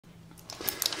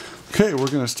Okay, we're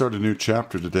going to start a new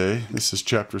chapter today. This is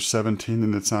chapter 17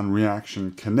 and it's on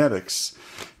reaction kinetics.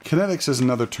 Kinetics is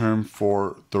another term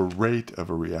for the rate of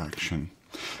a reaction.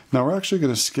 Now we're actually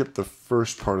going to skip the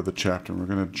first part of the chapter and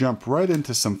we're going to jump right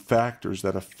into some factors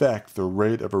that affect the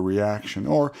rate of a reaction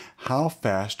or how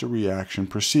fast a reaction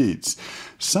proceeds.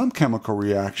 Some chemical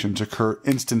reactions occur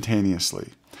instantaneously.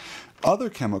 Other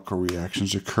chemical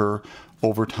reactions occur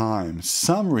over time.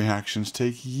 Some reactions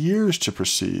take years to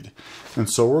proceed. And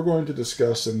so we're going to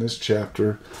discuss in this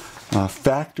chapter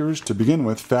factors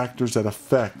that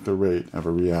affect the rate of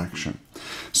a reaction.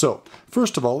 So,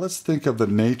 first of all, let's think of the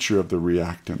nature of the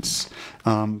reactants.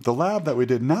 The lab that we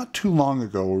did not too long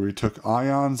ago where we took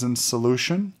ions in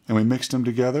solution and we mixed them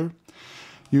together,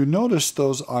 you notice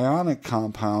those ionic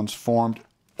compounds formed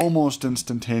almost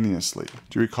instantaneously.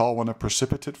 Do you recall when a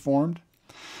precipitate formed?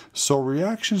 So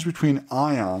reactions between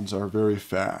ions are very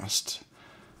fast.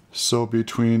 So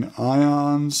between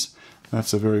ions,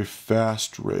 that's a very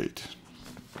fast rate.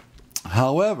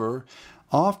 However,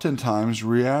 oftentimes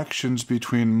reactions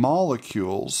between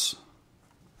molecules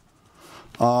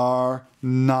are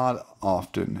not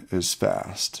often as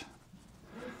fast.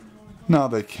 Now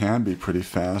they can be pretty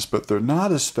fast, but they're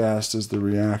not as fast as the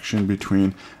reaction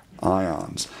between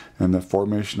ions and the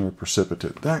formation of a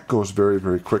precipitate. That goes very,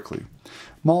 very quickly.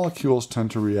 Molecules tend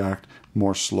to react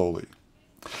more slowly.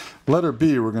 Letter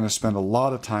B, we're going to spend a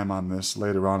lot of time on this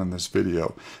later on in this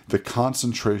video, the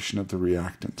concentration of the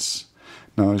reactants.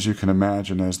 Now, as you can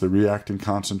imagine, as the reactant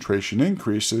concentration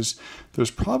increases,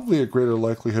 there's probably a greater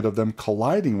likelihood of them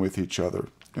colliding with each other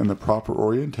in the proper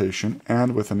orientation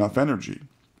and with enough energy.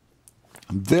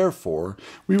 Therefore,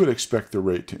 we would expect the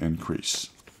rate to increase.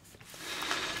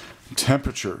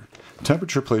 Temperature.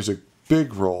 Temperature plays a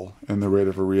big role in the rate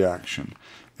of a reaction.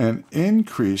 An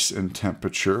increase in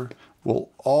temperature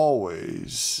will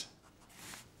always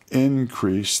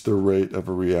increase the rate of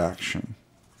a reaction.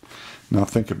 Now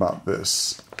think about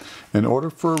this. In order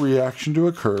for a reaction to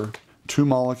occur, two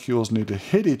molecules need to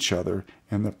hit each other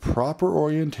in the proper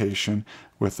orientation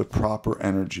with the proper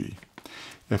energy.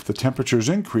 If the temperature is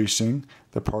increasing,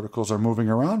 the particles are moving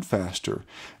around faster.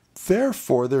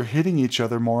 Therefore, they're hitting each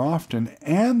other more often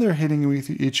and they're hitting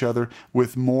each other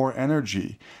with more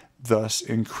energy, thus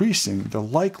increasing the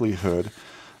likelihood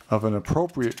of an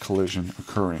appropriate collision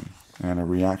occurring and a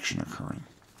reaction occurring.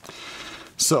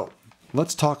 So,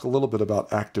 let's talk a little bit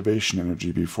about activation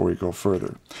energy before we go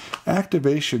further.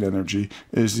 Activation energy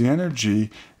is the energy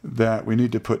that we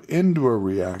need to put into a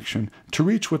reaction to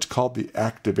reach what's called the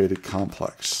activated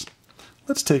complex.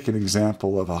 Let's take an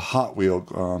example of a Hot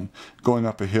Wheel going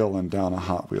up a hill and down a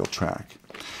Hot Wheel track.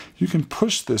 You can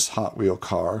push this Hot Wheel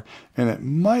car and it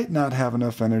might not have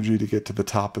enough energy to get to the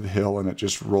top of the hill and it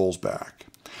just rolls back.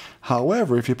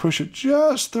 However, if you push it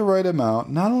just the right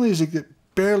amount, not only does it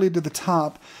get barely to the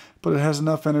top, but it has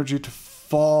enough energy to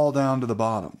fall down to the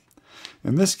bottom.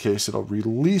 In this case, it'll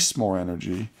release more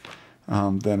energy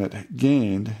than it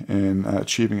gained in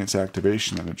achieving its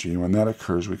activation energy. When that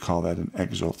occurs, we call that an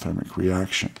exothermic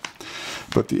reaction.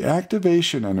 But the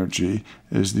activation energy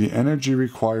is the energy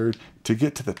required to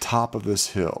get to the top of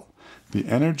this hill. The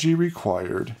energy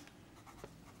required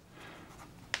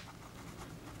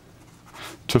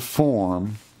to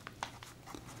form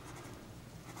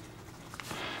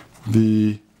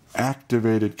the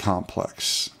activated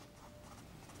complex.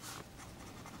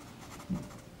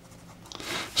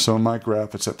 So in my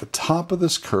graph, it's at the top of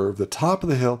this curve, the top of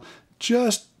the hill,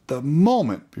 just the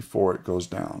moment before it goes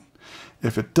down.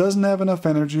 If it doesn't have enough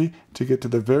energy to get to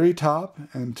the very top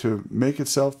and to make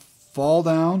itself fall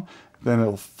down, then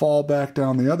it'll fall back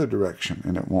down the other direction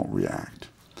and it won't react.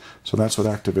 So that's what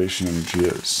activation energy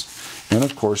is. And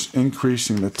of course,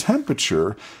 increasing the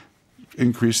temperature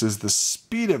increases the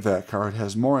speed of that car. It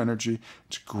has more energy.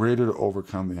 It's greater to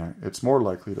overcome it's more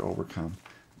likely to overcome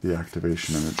the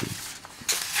activation energy.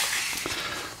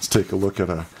 Let's take a look at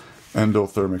an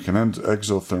endothermic and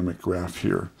exothermic graph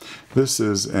here. This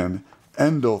is an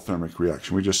endothermic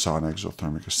reaction. We just saw an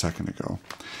exothermic a second ago.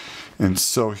 And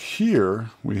so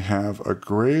here we have a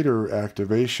greater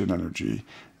activation energy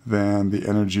than the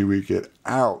energy we get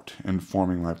out in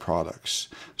forming my products.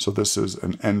 So this is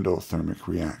an endothermic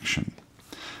reaction.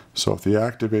 So if the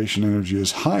activation energy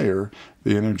is higher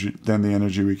than the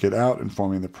energy we get out in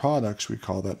forming the products, we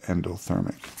call that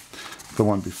endothermic. The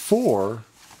one before,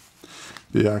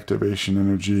 the activation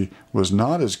energy was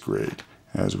not as great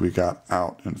as we got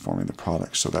out in forming the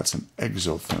products. So that's an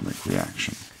exothermic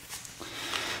reaction.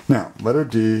 Now, letter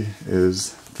D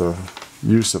is the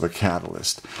use of a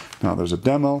catalyst. Now, there's a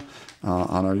demo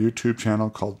on our YouTube channel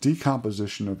called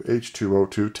Decomposition of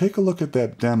H2O2. Take a look at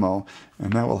that demo,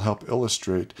 and that will help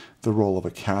illustrate the role of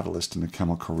a catalyst in a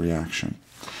chemical reaction.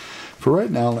 For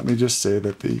right now, let me just say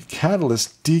that the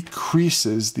catalyst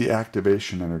decreases the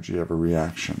activation energy of a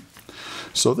reaction.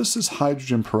 So this is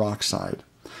hydrogen peroxide.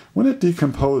 When it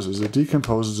decomposes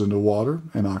into water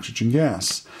and oxygen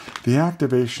gas. The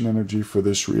activation energy for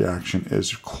this reaction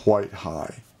is quite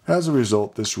high. As a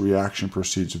result, this reaction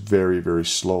proceeds very, very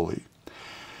slowly.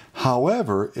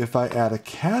 However, if I add a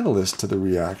catalyst to the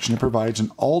reaction, it provides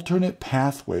an alternate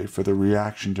pathway for the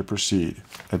reaction to proceed,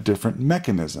 a different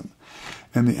mechanism.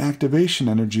 And the activation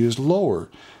energy is lower,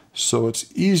 so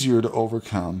it's easier to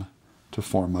overcome to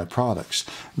form my products.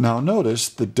 Now notice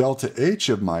the delta H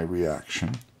of my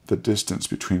reaction, the distance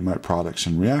between my products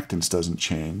and reactants, doesn't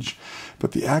change,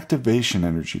 but the activation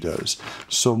energy does.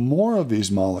 So more of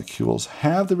these molecules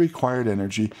have the required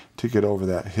energy to get over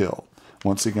that hill.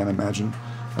 Once again, imagine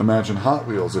Hot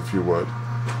Wheels, if you would.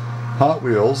 Hot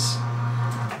Wheels,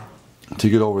 to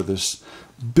get over this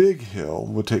big hill,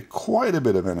 would take quite a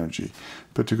bit of energy,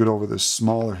 but to get over this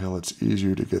smaller hill, it's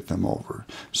easier to get them over.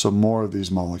 So more of these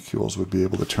molecules would be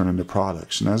able to turn into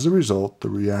products, and as a result, the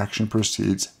reaction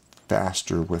proceeds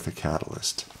faster with a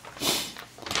catalyst.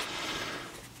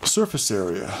 Surface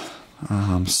area.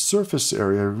 Surface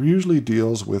area usually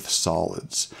deals with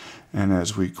solids. And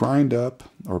as we grind up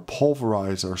or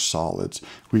pulverize our solids,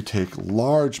 we take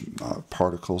large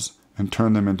particles and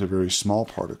turn them into very small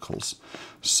particles.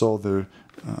 So the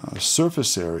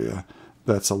surface area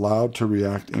that's allowed to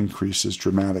react increases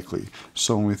dramatically.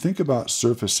 So when we think about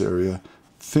surface area,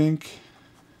 think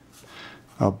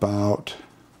about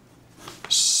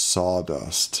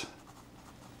sawdust.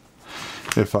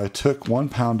 If I took 1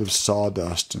 pound of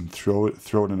sawdust and throw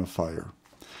it in a fire,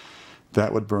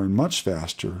 that would burn much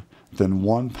faster than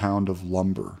 1 pound of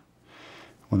lumber.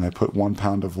 When I put 1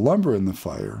 pound of lumber in the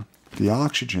fire, the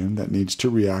oxygen that needs to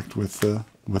react with the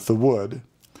wood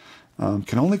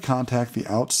can only contact the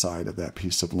outside of that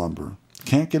piece of lumber.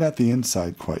 Can't get at the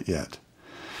inside quite yet.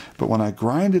 But when I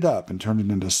grind it up and turn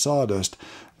it into sawdust,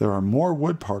 there are more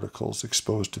wood particles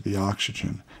exposed to the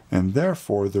oxygen, and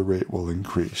therefore the rate will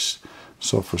increase.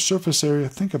 So for surface area,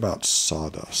 think about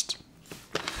sawdust.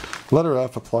 Letter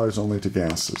F applies only to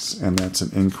gases, and that's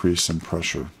an increase in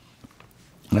pressure.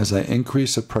 As I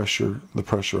increase the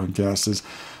pressure on gases,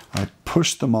 I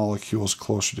push the molecules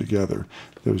closer together.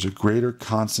 There's a greater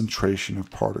concentration of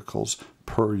particles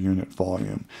per unit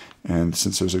volume. And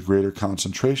since there's a greater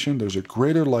concentration, there's a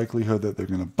greater likelihood that they're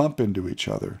going to bump into each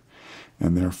other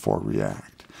and therefore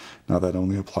react. Now that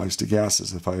only applies to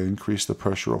gases. If I increase the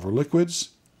pressure over liquids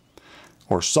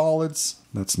or solids,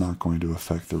 that's not going to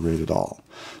affect the rate at all.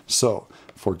 So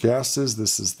for gases,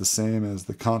 this is the same as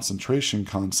the concentration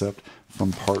concept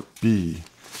from part B.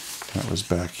 That was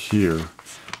back here,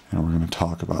 and we're going to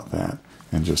talk about that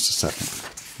in just a second.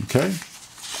 Okay?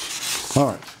 All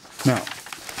right. Now,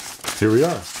 here we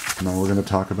are. Now we're going to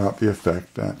talk about the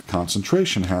effect that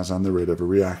concentration has on the rate of a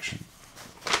reaction.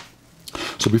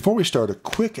 So before we start, a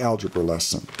quick algebra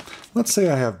lesson. Let's say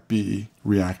I have B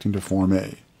reacting to form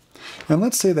A. And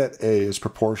let's say that A is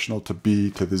proportional to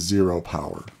B to the 0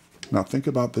 power. Now think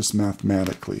about this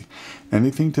mathematically.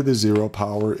 Anything to the 0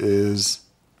 power is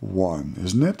 1,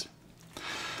 isn't it?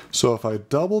 So if I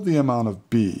double the amount of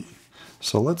B,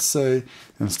 so let's say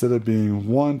instead of being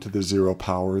 1 to the 0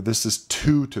 power, this is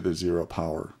 2 to the 0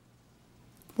 power.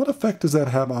 What effect does that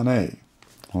have on A?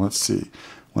 Well, let's see.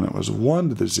 When it was 1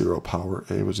 to the 0 power,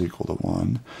 A was equal to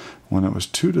 1. When it was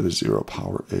 2 to the 0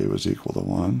 power, A was equal to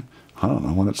 1. I don't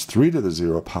know, when it's 3 to the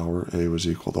 0 power, A was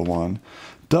equal to 1.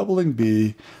 Doubling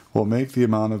B will make the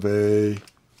amount of A,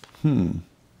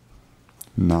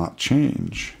 not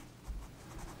change.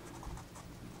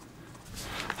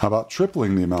 How about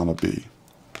tripling the amount of B?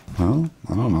 Well,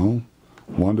 I don't know.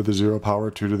 1 to the 0 power,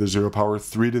 2 to the 0 power,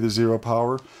 3 to the 0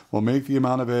 power will make the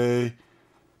amount of A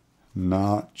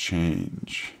not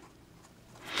change.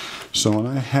 So when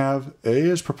I have A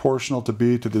is proportional to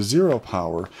B to the 0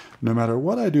 power, no matter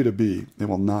what I do to B, it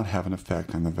will not have an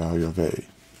effect on the value of A.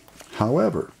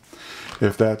 However,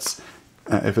 if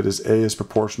it is A is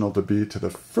proportional to B to the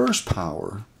 1st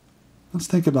power, let's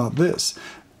think about this.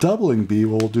 Doubling B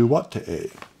will do what to A?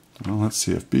 Well, let's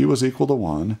see. If B was equal to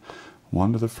 1,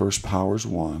 1 to the 1st power is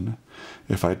 1.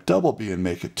 If I double B and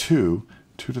make it 2,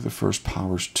 2 to the 1st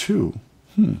power is 2.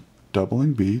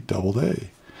 Doubling B doubled A.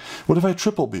 What if I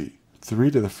triple B?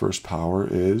 3 to the 1st power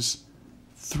is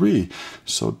 3.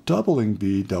 So doubling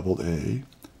B doubled A.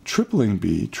 Tripling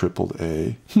B tripled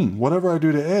A. Whatever I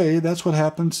do to A, that's what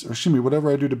happens, or excuse me,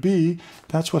 whatever I do to B,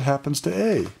 that's what happens to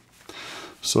A.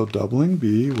 So doubling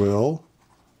B will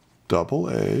double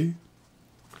A,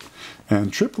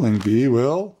 and tripling B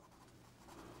will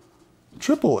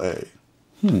triple A.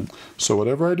 So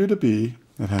whatever I do to B,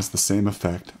 it has the same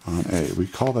effect on A. We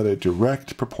call that a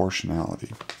direct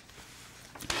proportionality.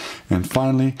 And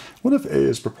finally, what if A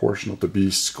is proportional to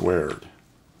B squared?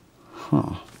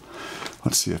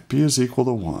 Let's see, if B is equal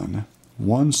to 1,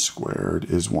 1 squared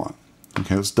is 1.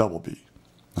 Okay, let's double B.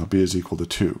 Now B is equal to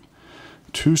 2.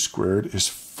 2 squared is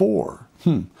 4.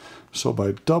 So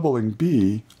by doubling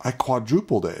B, I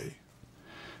quadrupled A.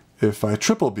 If I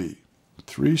triple B,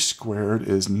 3 squared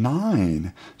is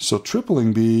 9. So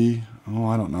tripling B,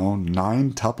 I don't know,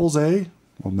 9 tuples A?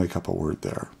 We'll make up a word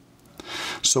there.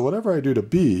 So whatever I do to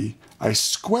B, I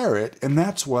square it, and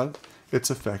that's what its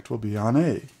effect will be on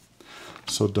A.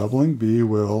 So doubling B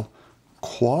will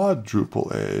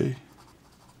quadruple A,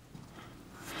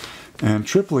 and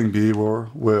tripling B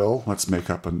will let's make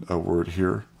up a word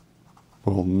here,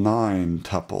 will 9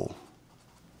 tuple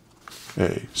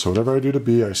A. So whatever I do to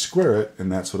B, I square it,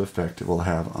 and that's what effect it will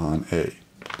have on A.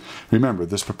 Remember,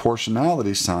 this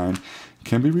proportionality sign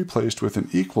can be replaced with an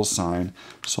equal sign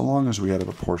so long as we add a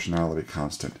proportionality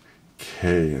constant,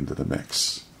 K, into the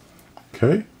mix.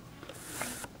 Okay?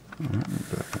 All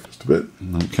right, back up just a bit.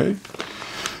 Okay.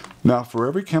 Now, for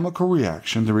every chemical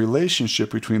reaction, the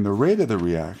relationship between the rate of the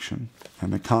reaction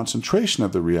and the concentration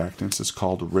of the reactants is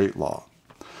called rate law.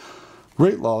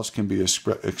 Rate laws can be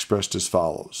expressed as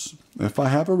follows. If I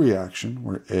have a reaction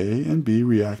where A and B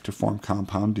react to form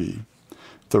compound D,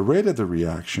 the rate of the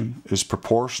reaction is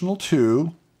proportional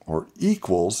to, or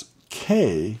equals,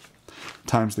 K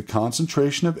times the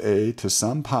concentration of A to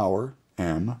some power,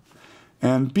 M,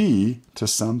 and B to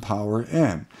some power,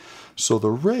 N. So the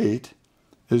rate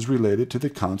is related to the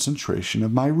concentration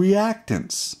of my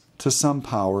reactants to some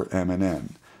power, M and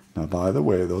N. Now, by the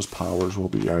way, those powers will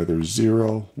be either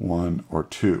 0, 1, or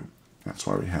 2. That's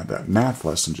why we had that math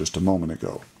lesson just a moment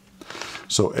ago.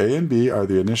 So A and B are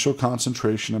the initial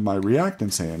concentration of my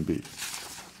reactants A and B.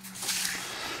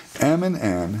 M and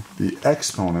N, the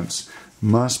exponents,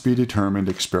 must be determined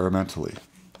experimentally.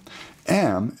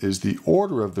 M is the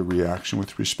order of the reaction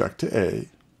with respect to A,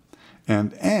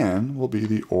 and N will be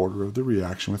the order of the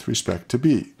reaction with respect to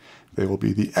B. They will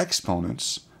be the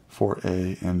exponents for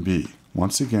A and B.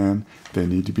 Once again, they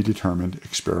need to be determined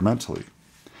experimentally.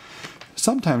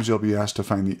 Sometimes you'll be asked to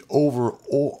find the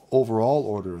overall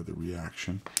order of the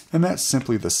reaction, and that's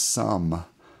simply the sum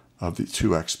of the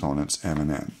two exponents, M and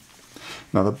N.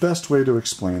 Now, the best way to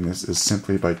explain this is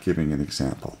simply by giving an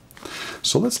example.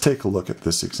 So let's take a look at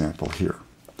this example here.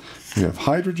 We have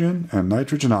hydrogen and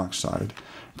nitrogen oxide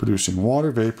producing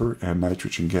water vapor and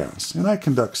nitrogen gas, and I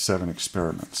conduct 7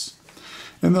 experiments.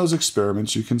 In those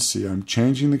experiments, you can see I'm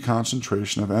changing the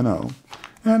concentration of NO,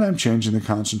 and I'm changing the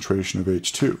concentration of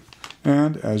H2.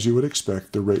 And as you would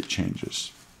expect, the rate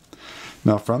changes.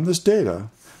 Now, from this data,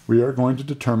 we are going to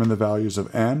determine the values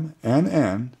of M and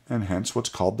N, and hence what's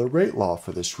called the rate law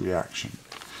for this reaction.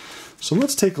 So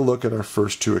let's take a look at our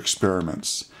first 2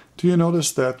 experiments. Do you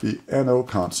notice that the NO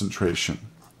concentration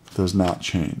does not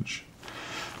change,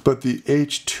 but the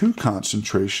H2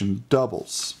 concentration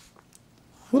doubles?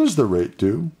 What does the rate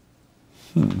do?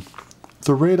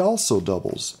 The rate also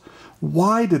doubles.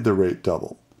 Why did the rate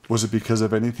double? Was it because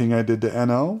of anything I did to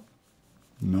NO?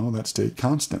 No, that stayed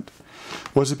constant.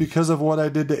 Was it because of what I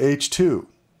did to H2?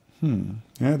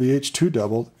 Yeah, the H2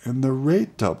 doubled and the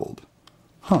rate doubled.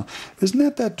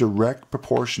 Isn't that direct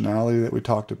proportionality that we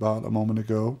talked about a moment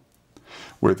ago,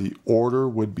 where the order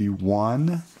would be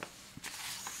 1?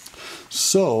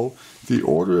 So the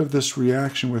order of this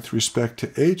reaction with respect to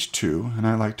H2, and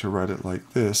I like to write it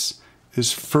like this,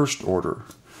 is first order,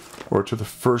 or to the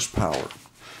first power.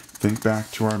 Think back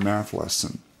to our math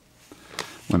lesson.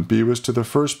 When B was to the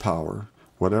first power,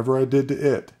 whatever I did to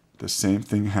it, the same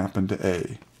thing happened to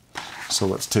A. So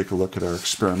let's take a look at our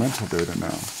experimental data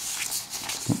now.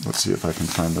 Let's see if I can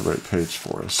find the right page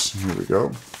for us. Here we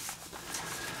go.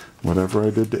 Whatever I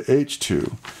did to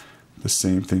H2, the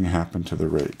same thing happened to the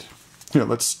rate. Here,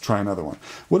 let's try another one.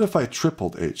 What if I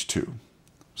tripled H2?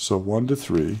 So 1 to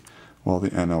 3, while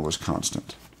the NO was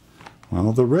constant.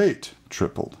 Well, the rate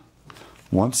tripled.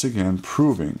 Once again,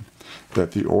 proving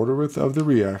that the order of the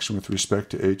reaction with respect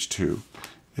to H2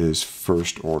 is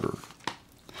first order.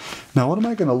 Now, what am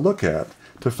I going to look at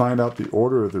to find out the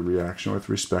order of the reaction with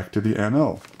respect to the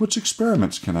NO? Which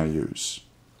experiments can I use?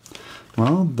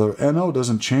 Well, the NO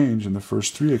doesn't change in the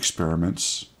first 3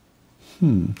 experiments.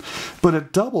 But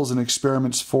it doubles in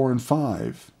experiments 4 and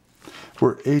 5,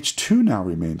 where H2 now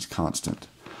remains constant.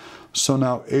 So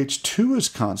now H2 is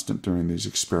constant during these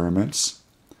experiments,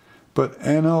 but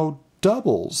NO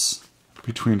doubles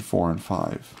between 4 and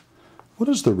 5. what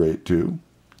does the rate do?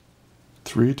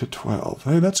 3 to 12.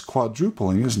 Hey, that's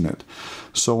quadrupling, isn't it?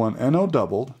 So when NO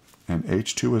doubled and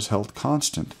H2 is held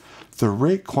constant, the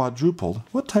rate quadrupled.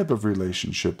 What type of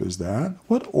relationship is that?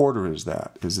 What order is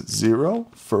that? Is it 0,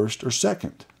 first, or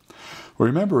second? Well,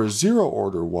 remember, a 0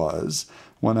 order was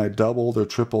when I doubled or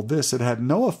tripled this, it had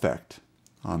no effect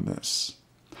on this.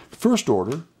 First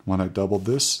order, when I doubled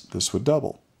this, this would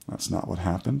double. That's not what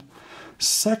happened.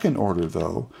 Second order,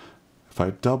 though, if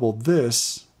I doubled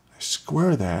this, I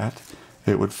square that,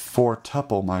 it would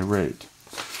fourtuple my rate.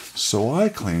 So I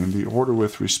claim the order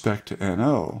with respect to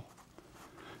NO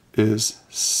is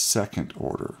second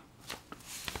order.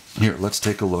 Here, let's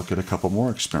take a look at a couple more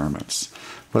experiments.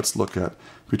 Let's look at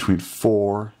between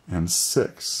 4 and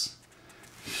 6.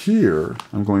 Here,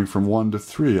 I'm going from 1 to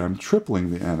 3. I'm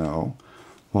tripling the NO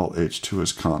while H2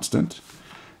 is constant,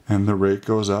 and the rate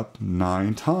goes up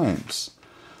 9 times.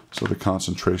 So the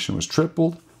concentration was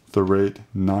tripled, the rate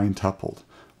 9-tupled.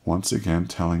 Once again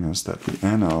telling us that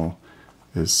the NO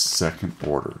is second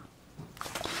order.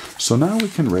 So now we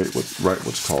can write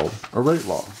what's called a rate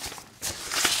law.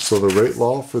 So the rate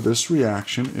law for this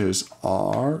reaction is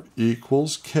R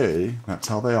equals K, that's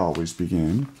how they always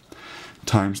begin,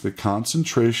 times the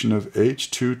concentration of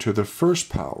H2 to the first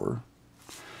power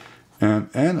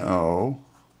and NO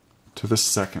to the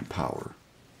second power.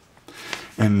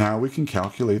 And now we can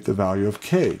calculate the value of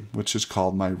K, which is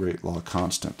called my rate law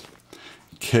constant.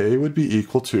 K would be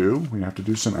equal to, we have to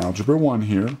do some algebra 1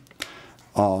 here,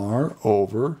 R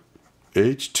over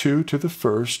H2 to the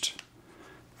first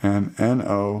and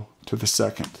NO to the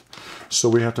second. So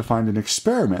we have to find an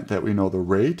experiment that we know the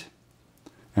rate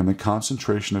and the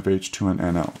concentration of H2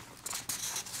 and NO.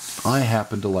 I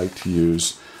happen to like to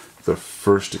use the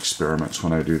first experiments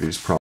when I do these problems.